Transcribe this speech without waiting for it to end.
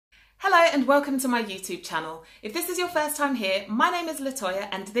Hello and welcome to my YouTube channel. If this is your first time here, my name is Latoya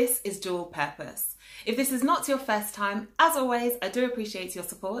and this is Dual Purpose. If this is not your first time, as always, I do appreciate your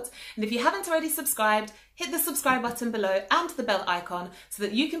support. And if you haven't already subscribed, hit the subscribe button below and the bell icon so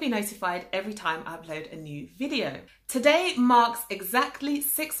that you can be notified every time I upload a new video. Today marks exactly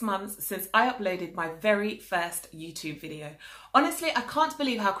 6 months since I uploaded my very first YouTube video. Honestly, I can't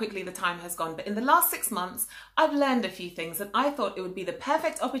believe how quickly the time has gone, but in the last 6 months, I've learned a few things and I thought it would be the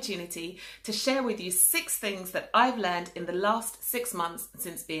perfect opportunity to share with you 6 things that I've learned in the last 6 months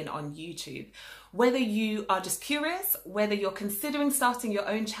since being on YouTube. Whether you are just curious, whether you're considering starting your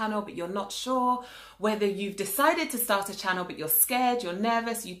own channel but you're not sure, whether you've decided to start a channel but you're scared, you're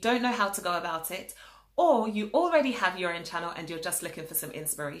nervous, you don't know how to go about it, or you already have your own channel and you're just looking for some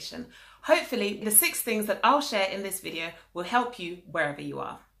inspiration. Hopefully, the 6 things that I'll share in this video will help you wherever you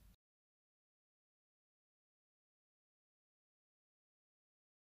are.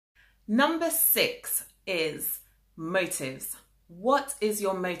 Number 6 is motives. What is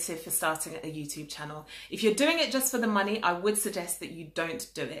your motive for starting a YouTube channel? If you're doing it just for the money, I would suggest that you don't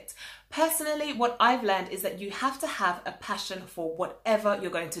do it. Personally, what I've learned is that you have to have a passion for whatever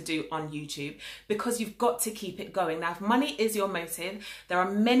you're going to do on YouTube because you've got to keep it going. Now, if money is your motive, there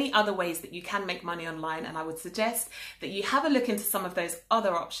are many other ways that you can make money online, and I would suggest that you have a look into some of those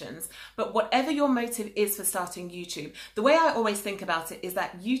other options. But whatever your motive is for starting YouTube, the way I always think about it is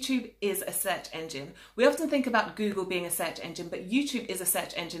that YouTube is a search engine. We often think about Google being a search engine, but YouTube is a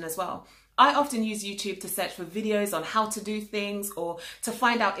search engine as well. I often use YouTube to search for videos on how to do things or to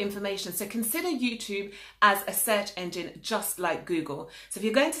find out information. So consider YouTube as a search engine just like Google. So if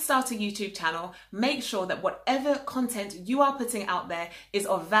you're going to start a YouTube channel, make sure that whatever content you are putting out there is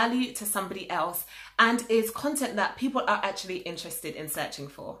of value to somebody else and is content that people are actually interested in searching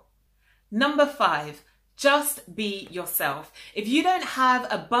for. Number 5. Just be yourself. If you don't have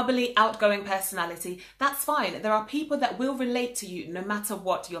a bubbly, outgoing personality, that's fine. There are people that will relate to you no matter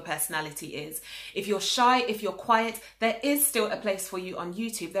what your personality is. If you're shy, if you're quiet, there is still a place for you on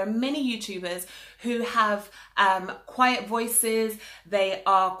YouTube. There are many YouTubers who have quiet voices. They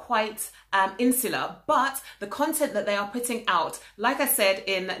are quite insular, but the content that they are putting out, like I said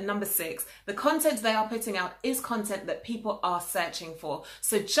in number 6, the content they are putting out is content that people are searching for.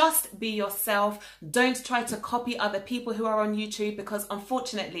 So just be yourself. Don't try to copy other people who are on YouTube because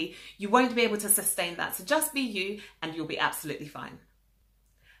unfortunately you won't be able to sustain that. So just be you and you'll be absolutely fine.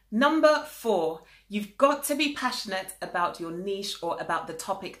 Number 4, you've got to be passionate about your niche or about the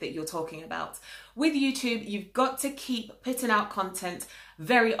topic that you're talking about. With YouTube, you've got to keep putting out content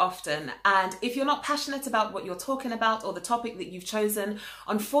very often. And if you're not passionate about what you're talking about or the topic that you've chosen,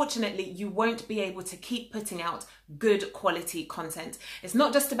 unfortunately, you won't be able to keep putting out good quality content. It's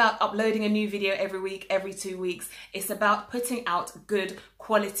not just about uploading a new video every week, every 2 weeks. It's about putting out good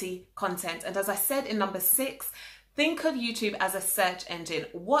quality content. And as I said in number 6, think of YouTube as a search engine.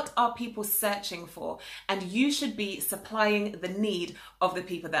 What are people searching for? And you should be supplying the need of the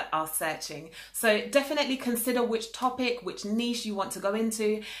people that are searching. So definitely consider which topic, which niche you want to go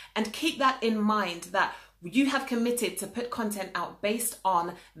into, and keep that in mind that you have committed to put content out based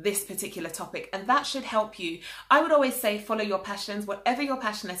on this particular topic, and that should help you. I would always say follow your passions. Whatever you're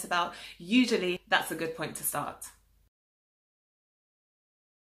passionate about, usually that's a good point to start.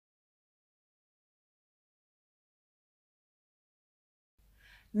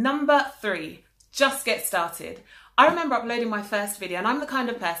 Number 3, just get started. I remember uploading my first video, and I'm the kind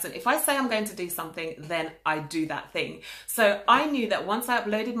of person, if I say I'm going to do something, then I do that thing. So I knew that once I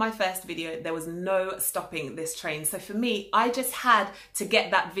uploaded my first video, there was no stopping this train. So for me, I just had to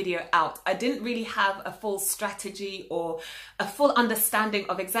get that video out. I didn't really have a full strategy or a full understanding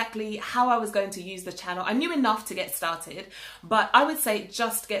of exactly how I was going to use the channel. I knew enough to get started, but I would say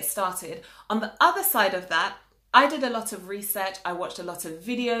just get started. On the other side of that, I did a lot of research, I watched a lot of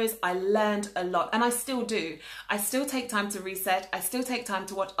videos, I learned a lot, and I still do. I still take time to research, I still take time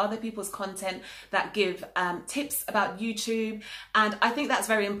to watch other people's content that give tips about YouTube, and I think that's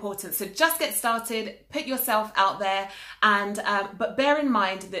very important. So just get started, put yourself out there, and but bear in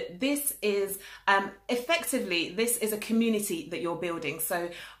mind that this is effectively, this is a community that you're building. So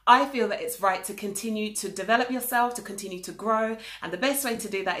I feel that it's right to continue to develop yourself, to continue to grow, and the best way to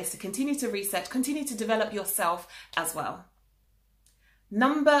do that is to continue to research, continue to develop yourself as well.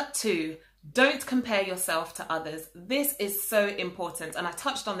 Number 2, Don't compare yourself to others. This is so important. And I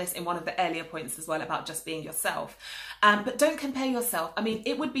touched on this in one of the earlier points as well about just being yourself. But don't compare yourself. I mean,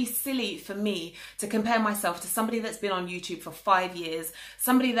 it would be silly for me to compare myself to somebody that's been on YouTube for 5 years,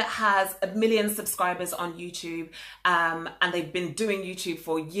 somebody that has 1 million subscribers on YouTube, and they've been doing YouTube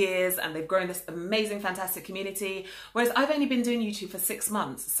for years and they've grown this amazing, fantastic community. Whereas I've only been doing YouTube for 6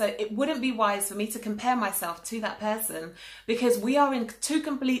 months. So it wouldn't be wise for me to compare myself to that person, because we are in two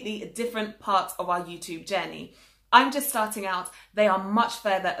completely different parts of our YouTube journey. I'm just starting out. They are much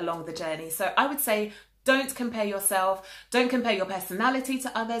further along the journey. So I would say, don't compare yourself. Don't compare your personality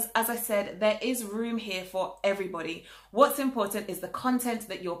to others. As I said, there is room here for everybody. What's important is the content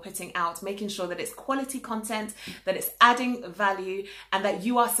that you're putting out, making sure that it's quality content, that it's adding value, and that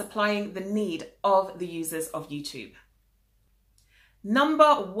you are supplying the need of the users of YouTube.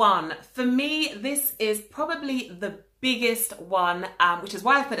 Number 1, for me, this is probably the biggest one, which is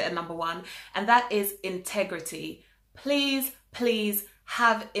why I put it at number 1, and that is integrity. Please, please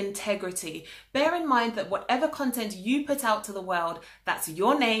have integrity. Bear in mind that whatever content you put out to the world, that's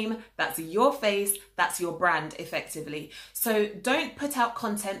your name, that's your face, that's your brand effectively. So don't put out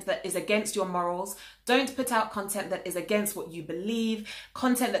content that is against your morals. Don't put out content that is against what you believe,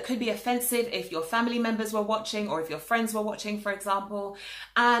 content that could be offensive if your family members were watching or if your friends were watching, for example.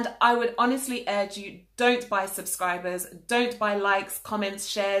 And I would honestly urge you, don't buy subscribers, don't buy likes, comments,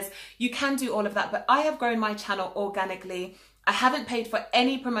 shares. You can do all of that, but I have grown my channel organically. I haven't paid for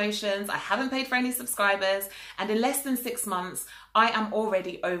any promotions, I haven't paid for any subscribers, and in less than 6 months, I am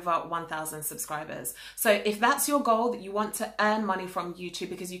already over 1,000 subscribers. So if that's your goal, that you want to earn money from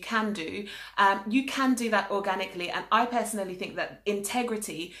YouTube, because you can do that organically. And I personally think that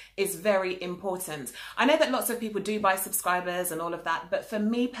integrity is very important. I know that lots of people do buy subscribers and all of that, but for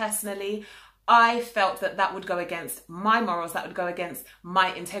me personally, I felt that that would go against my morals, that would go against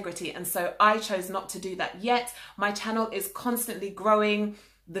my integrity. And so I chose not to do that yet. My channel is constantly growing.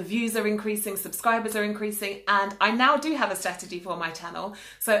 The views are increasing, subscribers are increasing, and I now do have a strategy for my channel.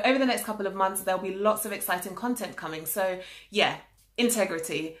 So over the next couple of months, there'll be lots of exciting content coming. So yeah,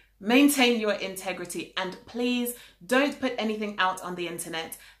 integrity. Maintain your integrity, and please don't put anything out on the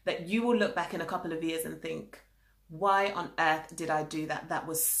internet that you will look back in a couple of years and think, why on earth did I do that? That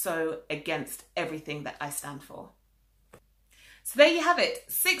was so against everything that I stand for. So there you have it,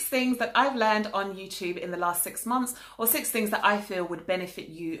 6 things that I've learned on YouTube in the last 6 months, or 6 things that I feel would benefit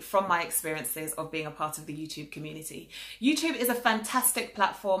you from my experiences of being a part of the YouTube community. YouTube is a fantastic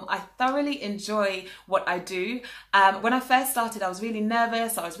platform. I thoroughly enjoy what I do. When I first started, I was really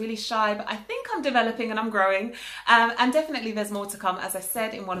nervous, I was really shy, but I think I'm developing and I'm growing. And definitely there's more to come. As I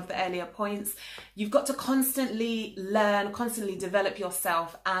said in one of the earlier points, you've got to constantly learn, constantly develop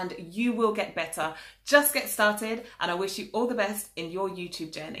yourself, and you will get better. Just get started, and I wish you all the best in your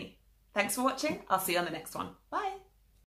YouTube journey. Thanks for watching. I'll see you on the next one. Bye.